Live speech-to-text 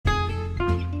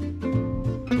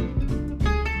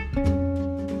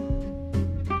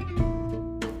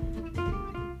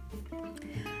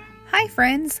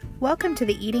friends. Welcome to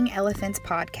the Eating Elephants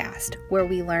podcast, where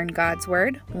we learn God's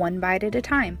Word one bite at a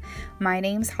time. My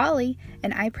name's Holly,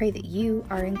 and I pray that you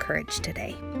are encouraged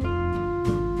today.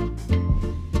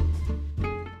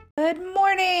 Good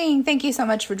morning. Thank you so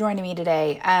much for joining me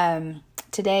today.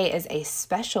 Today is a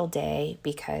special day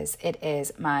because it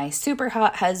is my super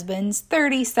hot husband's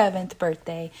 37th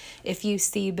birthday. If you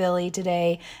see Billy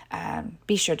today,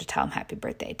 be sure to tell him happy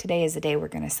birthday. Today is the day we're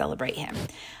going to celebrate him.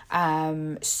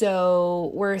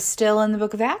 So we're still in the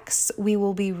book of Acts. We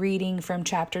will be reading from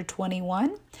chapter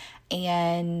 21,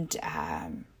 and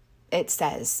it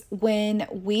says, when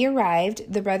we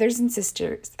arrived, the brothers and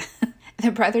sisters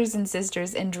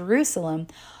in Jerusalem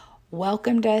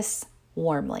welcomed us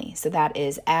warmly. So that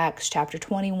is Acts chapter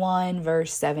 21,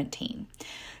 verse 17.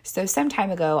 So some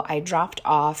time ago, I dropped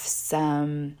off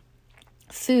some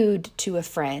food to a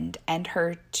friend, and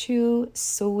her two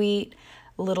sweet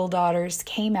little daughters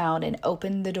came out and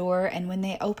opened the door. And when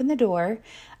they opened the door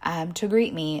to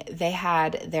greet me, they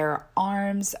had their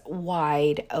arms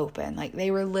wide open. Like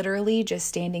they were literally just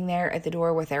standing there at the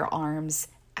door with their arms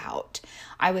out.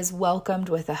 I was welcomed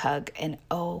with a hug, and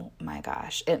oh my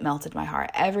gosh, it melted my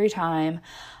heart. Every time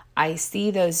I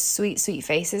see those sweet, sweet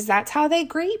faces, that's how they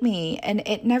greet me, and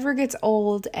it never gets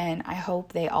old, and I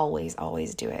hope they always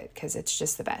do it because it's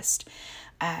just the best.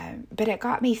 But it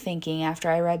got me thinking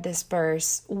after I read this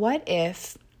verse, what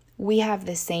if we have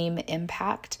the same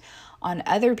impact on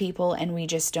other people and we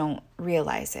just don't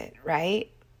realize it,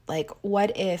 right? Like,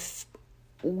 what if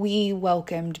we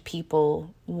welcomed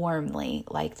people warmly,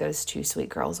 like those two sweet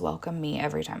girls welcome me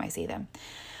every time I see them.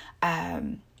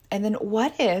 And then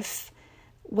what if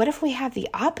we have the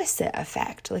opposite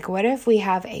effect? Like, what if we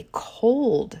have a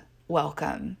cold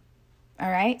welcome? All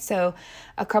right. So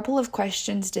a couple of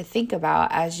questions to think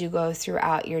about as you go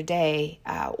throughout your day.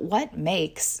 What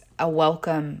makes a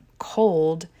welcome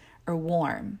cold or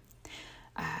warm?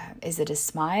 Is it a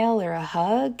smile or a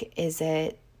hug? Is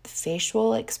it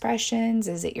facial expressions?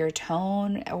 Is it your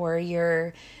tone or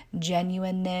your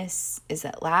genuineness? Is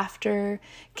it laughter?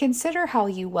 Consider how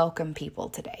you welcome people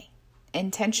today.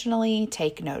 Intentionally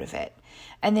take note of it,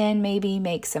 and then maybe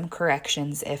make some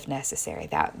corrections if necessary.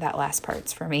 That last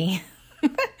part's for me.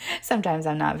 Sometimes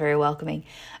I'm not very welcoming.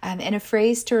 And a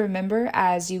phrase to remember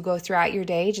as you go throughout your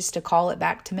day, just to call it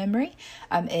back to memory,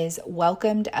 is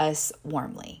welcomed us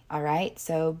warmly. All right.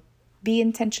 So be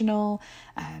intentional,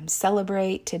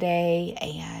 celebrate today,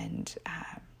 and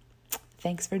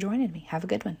thanks for joining me. Have a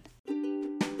good one.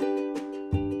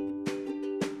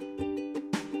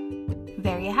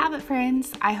 There you have it,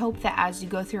 friends. I hope that as you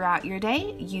go throughout your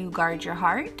day, you guard your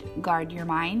heart, guard your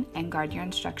mind, and guard your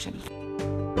instructions.